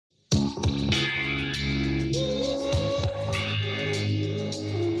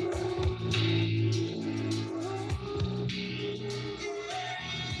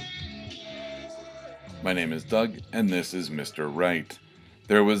My name is Doug, and this is Mr. Right.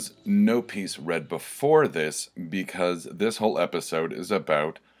 There was no piece read before this because this whole episode is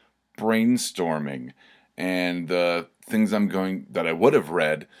about brainstorming, and the things that I would have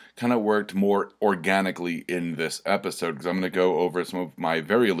read kind of worked more organically in this episode because I'm going to go over some of my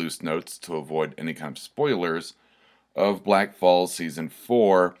very loose notes to avoid any kind of spoilers of Black Falls Season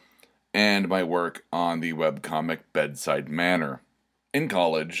 4 and my work on the webcomic Bedside Manor. In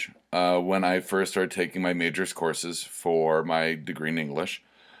college, when I first started taking my majors courses for my degree in English,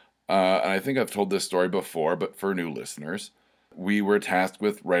 and I think I've told this story before, but for new listeners, we were tasked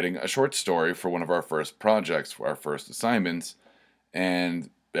with writing a short story for one of our first projects, for our first assignments, and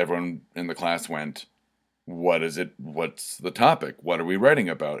everyone in the class went, "What is it? What's the topic? What are we writing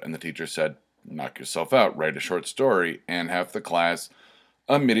about?" And the teacher said, "Knock yourself out, write a short story," and half the class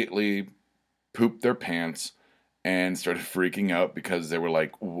immediately pooped their pants and started freaking out because they were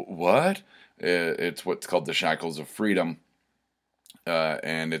like, "What?" It's what's called the shackles of freedom.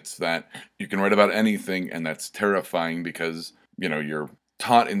 And it's that you can write about anything, and that's terrifying because, you're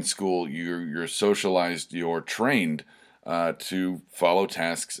taught in school, you're socialized, you're trained to follow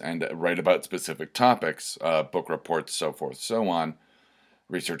tasks and write about specific topics, book reports, so forth, so on,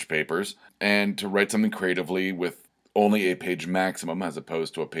 research papers, and to write something creatively with only a page maximum as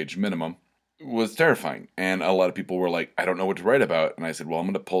opposed to a page minimum was terrifying. And a lot of people were like, "I don't know what to write about." And I said, "Well, I'm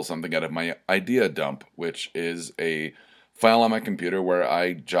going to pull something out of my idea dump," which is a file on my computer where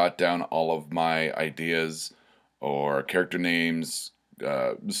I jot down all of my ideas or character names,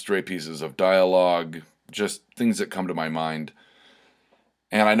 stray pieces of dialogue, just things that come to my mind.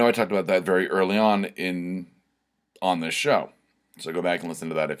 And I know I talked about that very early on this show. So go back and listen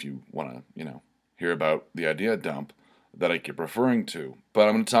to that if you want to, hear about the idea dump that I keep referring to. But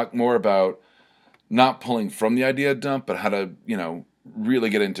I'm going to talk more about not pulling from the idea dump, but how to, really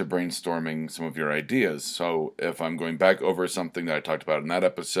get into brainstorming some of your ideas. So if I'm going back over something that I talked about in that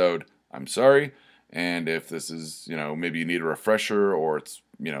episode, I'm sorry. And if this is, maybe you need a refresher or it's,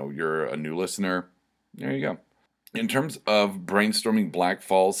 you're a new listener, there you go. In terms of brainstorming Black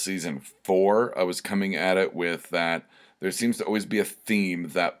Falls Season 4, I was coming at it with that there seems to always be a theme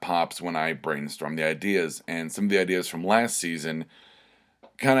that pops when I brainstorm the ideas. And some of the ideas from last season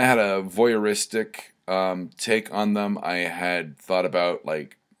kind of had a voyeuristic take on them. I had thought about,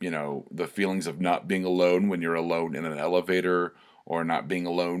 the feelings of not being alone when you're alone in an elevator or not being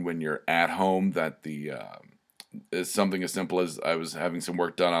alone when you're at home. That is something as simple as I was having some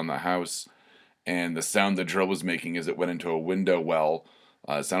work done on the house, and the sound the drill was making as it went into a window well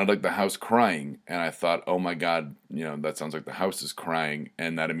sounded like the house crying. And I thought, oh my God, that sounds like the house is crying.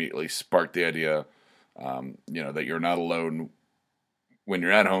 And that immediately sparked the idea, that you're not alone when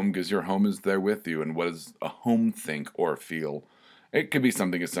you're at home because your home is there with you. And what does a home think or feel? It could be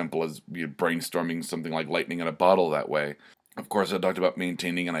something as simple as brainstorming something like lightning in a bottle that way. Of course, I talked about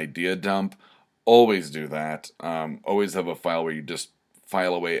maintaining an idea dump. Always do that. Always have a file where you just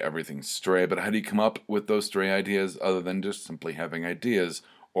file away everything stray. But how do you come up with those stray ideas other than just simply having ideas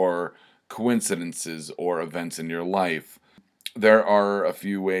or coincidences or events in your life? There are a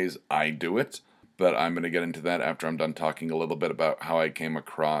few ways I do it, but I'm going to get into that after I'm done talking a little bit about how I came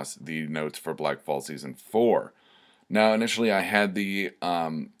across the notes for Black Fall Season 4. Now, initially, I had the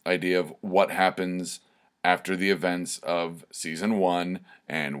idea of what happens after the events of Season 1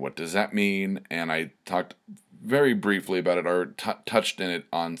 and what does that mean, and I talked very briefly about it or touched in it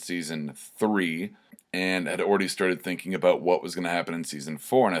on Season 3 and had already started thinking about what was going to happen in Season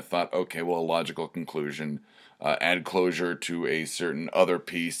 4, and I thought, okay, well, a logical conclusion, add closure to a certain other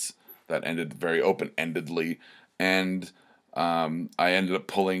piece that ended very open-endedly, and I ended up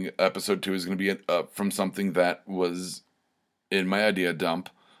pulling episode 2 is going to be from something that was in my idea dump,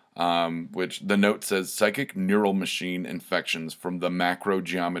 which the note says psychic neural machine infections from the macro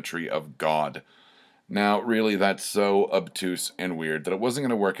geometry of God. Now, really, that's so obtuse and weird that it wasn't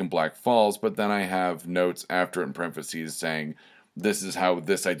going to work in Black Falls, but then I have notes after it in parentheses saying, this is how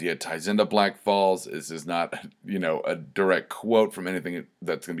this idea ties into Black Falls. This is not, a direct quote from anything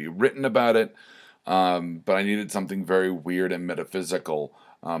that's going to be written about it. But I needed something very weird and metaphysical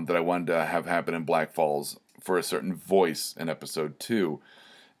that I wanted to have happen in Black Falls for a certain voice in episode 2.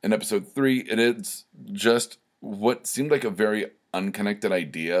 In episode 3, it is just what seemed like a very unconnected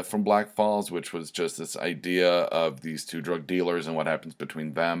idea from Black Falls, which was just this idea of these two drug dealers and what happens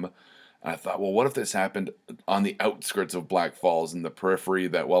between them. And I thought, well, what if this happened on the outskirts of Black Falls in the periphery,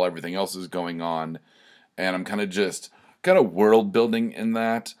 that while everything else is going on, and I'm kind of world building in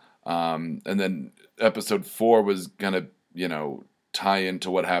that. And then episode 4 was gonna, tie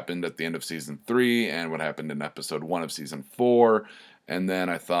into what happened at the end of season 3 and what happened in episode 1 of season 4. And then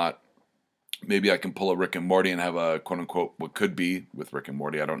I thought, Maybe I can pull a Rick and Morty and have a quote unquote what could be with Rick and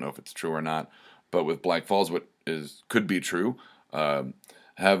Morty. I don't know if it's true or not, but with Black Falls, what is could be true. Um,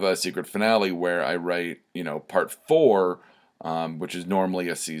 have a secret finale where I write, part four, which is normally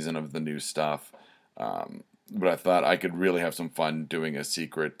a season of the new stuff. But I thought I could really have some fun doing a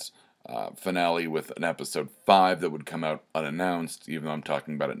secret finale with an episode five that would come out unannounced, even though I'm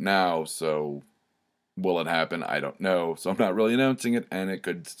talking about it now. So will it happen? I don't know. So I'm not really announcing it, and it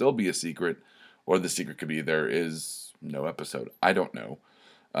could still be a secret, or the secret could be there is no episode. I don't know.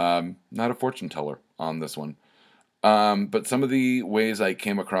 Not a fortune teller on this one. But some of the ways I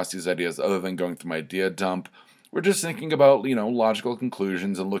came across these ideas, other than going through my idea dump, were just thinking about, logical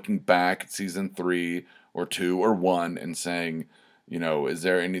conclusions and looking back at season three or two or one and saying, is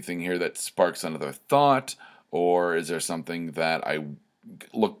there anything here that sparks another thought? Or is there something that I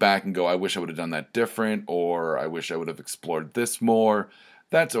look back and go, I wish I would have done that different, or I wish I would have explored this more?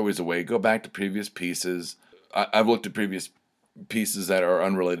 That's always a way. Go back to previous pieces. I've looked at previous pieces that are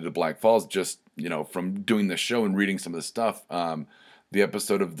unrelated to Black Falls, just from doing the show and reading some of the stuff. The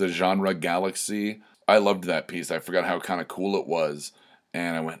episode of the Genre Galaxy, I loved that piece. I forgot how kind of cool it was,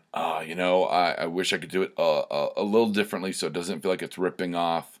 and I went, I wish I could do it a little differently, so it doesn't feel like it's ripping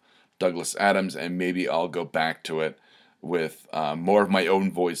off Douglas Adams, and maybe I'll go back to it with more of my own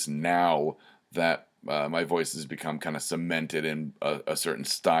voice now that my voice has become kind of cemented in a certain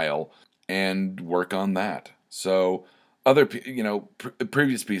style, and work on that. So other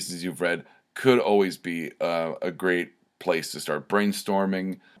previous pieces you've read could always be a great place to start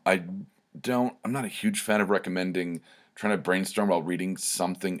brainstorming. I'm not a huge fan of recommending trying to brainstorm while reading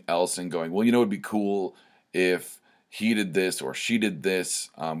something else and going, well, it'd be cool if he did this or she did this,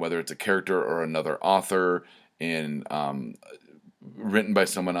 whether it's a character or another author in written by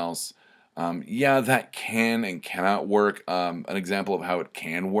someone else. Yeah, that can and cannot work. An example of how it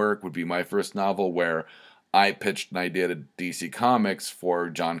can work would be my first novel, where I pitched an idea to DC Comics for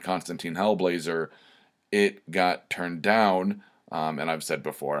John Constantine Hellblazer. It got turned down, and I've said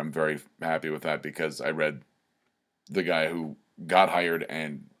before, I'm very happy with that because I read the guy who got hired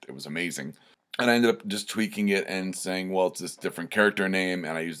and it was amazing. And I ended up just tweaking it and saying, well, it's this different character name,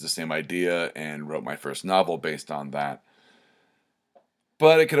 and I used the same idea and wrote my first novel based on that.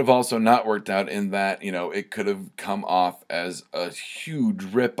 But it could have also not worked out in that, it could have come off as a huge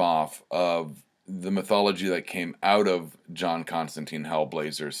ripoff of the mythology that came out of John Constantine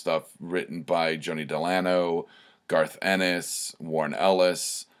Hellblazer stuff written by Joni Delano, Garth Ennis, Warren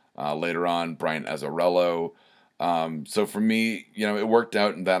Ellis, later on Brian Azzarello. So for me, it worked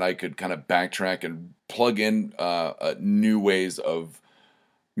out in that I could kind of backtrack and plug in new ways of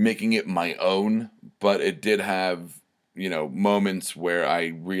making it my own, but it did have moments where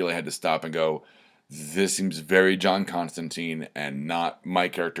I really had to stop and go, this seems very John Constantine and not my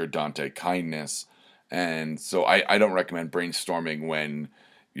character Dante Kindness. And so I don't recommend brainstorming when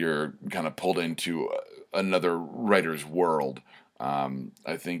you're kind of pulled into another writer's world.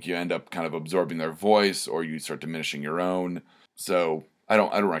 I think you end up kind of absorbing their voice, or you start diminishing your own. So I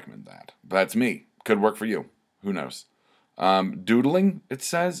don't recommend that. But that's me. Could work for you. Who knows? Doodling, it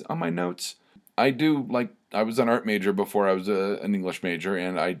says on my notes. I was an art major before I was an English major,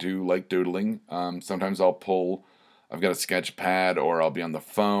 and I do like doodling. Sometimes I've got a sketch pad, or I'll be on the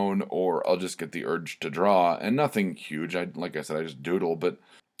phone, or I'll just get the urge to draw, and nothing huge. Like I said, I just doodle, but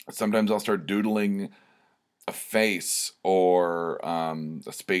sometimes I'll start doodling a face, or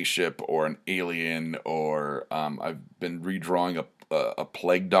a spaceship, or an alien, or I've been redrawing a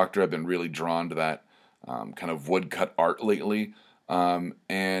plague doctor. I've been really drawn to that kind of woodcut art lately.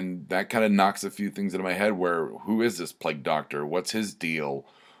 And that kind of knocks a few things into my head where, who is this plague doctor? What's his deal?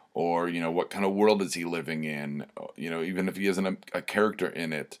 Or, what kind of world is he living in? Even if he isn't a character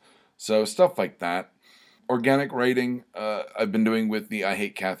in it. So stuff like that. Organic writing, I've been doing with the I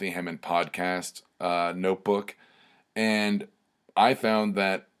Hate Kathy Hammond podcast notebook. And I found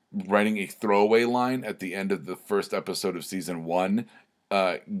that writing a throwaway line at the end of the first episode of season one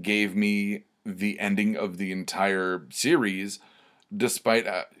gave me the ending of the entire series, despite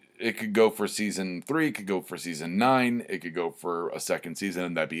it could go for season 3, it could go for season 9, it could go for a second season,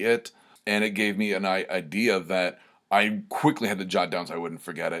 and that'd be it. And it gave me an idea that I quickly had to jot down so I wouldn't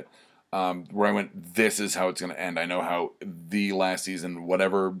forget it. Where I went, this is how it's going to end. I know how the last season,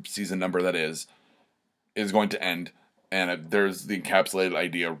 whatever season number that is going to end. And there's the encapsulated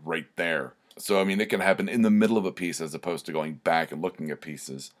idea right there. So, I mean, it can happen in the middle of a piece as opposed to going back and looking at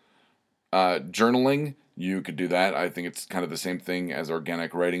pieces. Journaling, you could do that. I think it's kind of the same thing as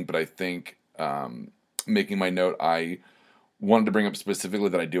organic writing, but I think making my note, I wanted to bring up specifically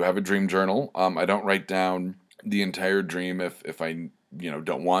that I do have a dream journal. I don't write down the entire dream if I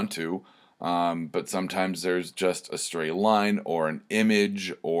don't want to. But sometimes there's just a stray line or an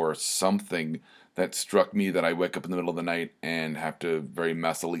image or something that struck me that I wake up in the middle of the night and have to very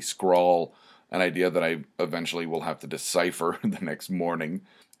messily scrawl an idea that I eventually will have to decipher the next morning.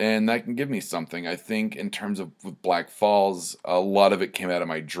 And that can give me something. I think in terms of with Black Falls, a lot of it came out of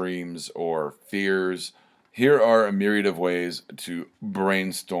my dreams or fears. Here are a myriad of ways to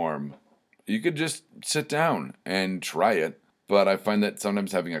brainstorm. You could just sit down and try it, but I find that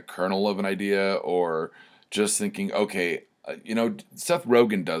sometimes having a kernel of an idea or just thinking, okay, Seth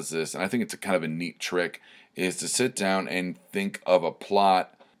Rogen does this, and I think it's a kind of a neat trick, is to sit down and think of a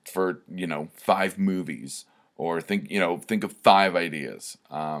plot for, 5 movies, or think of 5 ideas.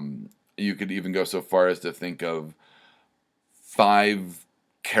 You could even go so far as to think of 5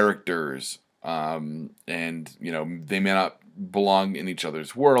 characters, and they may not belong in each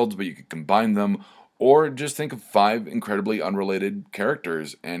other's worlds, but you could combine them, or just think of 5 incredibly unrelated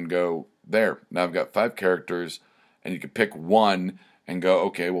characters and go, there, now I've got 5 characters, and you could pick one and go,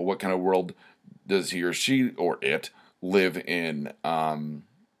 okay, well, what kind of world does he or she or it live in?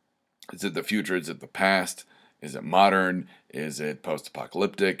 Is it the future? Is it the past? Is it modern? Is it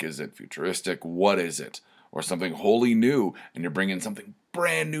post-apocalyptic? Is it futuristic? What is it? Or something wholly new, and you're bringing something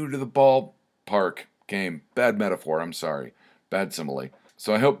brand new to the ballpark game. Bad metaphor, I'm sorry. Bad simile.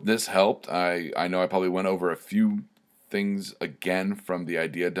 So I hope this helped. I know I probably went over a few things again from the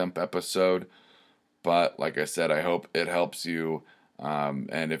idea dump episode, but like I said, I hope it helps you.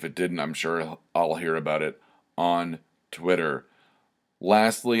 And if it didn't, I'm sure I'll hear about it on Twitter.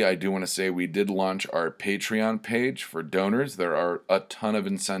 Lastly, I do want to say we did launch our Patreon page for donors. There are a ton of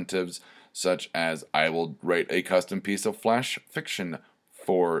incentives, such as I will write a custom piece of flash fiction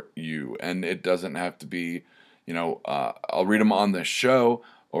for you. And it doesn't have to be, I'll read them on the show,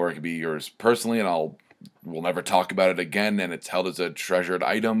 or it could be yours personally, and we'll never talk about it again, and it's held as a treasured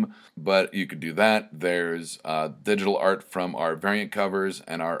item, but you could do that. There's digital art from our variant covers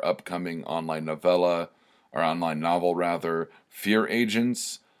and our upcoming online novel, Fear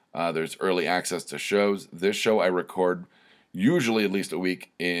Agents. There's early access to shows. This show I record usually at least a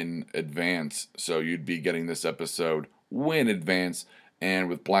week in advance, so you'd be getting this episode way in advance. And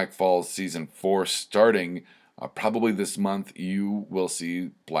with Black Falls Season 4 starting probably this month, you will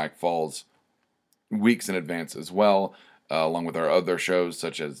see Black Falls weeks in advance as well, along with our other shows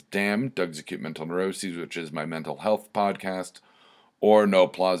such as Damn, Doug's Acute Mental Neuroses, which is my mental health podcast, or No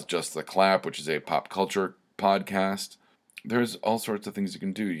Applause, Just the Clap, which is a pop culture podcast. There's all sorts of things you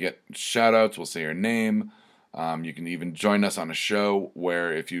can do. You get shout outs, we'll say your name. You can even join us on a show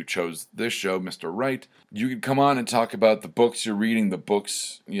where, if you chose this show, Mr. Right, you could come on and talk about the books you're reading, the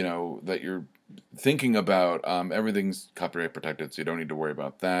books, that you're thinking about. Everything's copyright protected, so you don't need to worry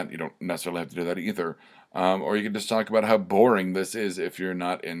about that. You don't necessarily have to do that either. Or you can just talk about how boring this is if you're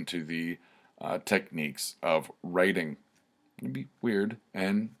not into the techniques of writing. It'd be weird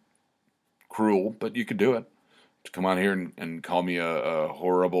and cruel, but you could do it. To come on here and call me a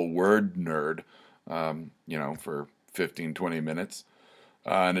horrible word nerd, for 15, 20 minutes.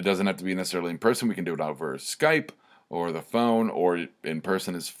 And it doesn't have to be necessarily in person. We can do it over Skype or the phone, or in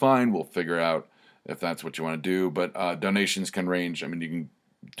person is fine. We'll figure out if that's what you want to do. But donations can range. I mean, you can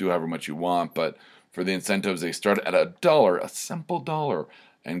do however much you want, but for the incentives, they start at $1, a simple dollar,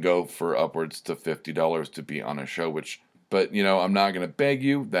 and go for upwards to $50 to be on a show, but I'm not going to beg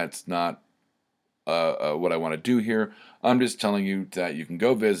you. That's not what I want to do here. I'm just telling you that you can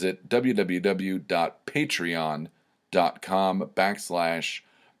go visit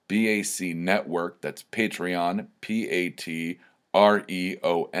www.patreon.com/BAC Network. That's Patreon, Patreon,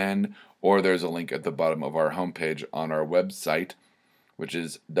 or there's a link at the bottom of our homepage on our website, which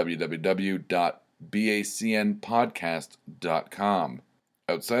is www.bacnpodcast.com.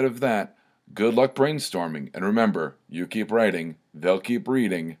 Outside of that, good luck brainstorming, and remember, you keep writing, they'll keep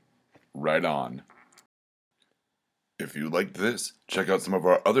reading. Right on. If you liked this, check out some of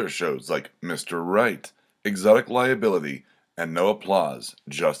our other shows like Mr. Right, Exotic Liability, and No Applause,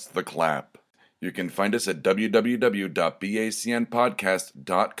 Just the Clap. You can find us at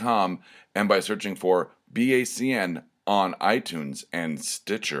www.bacnpodcast.com and by searching for BACN on iTunes and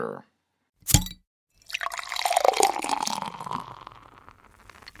Stitcher.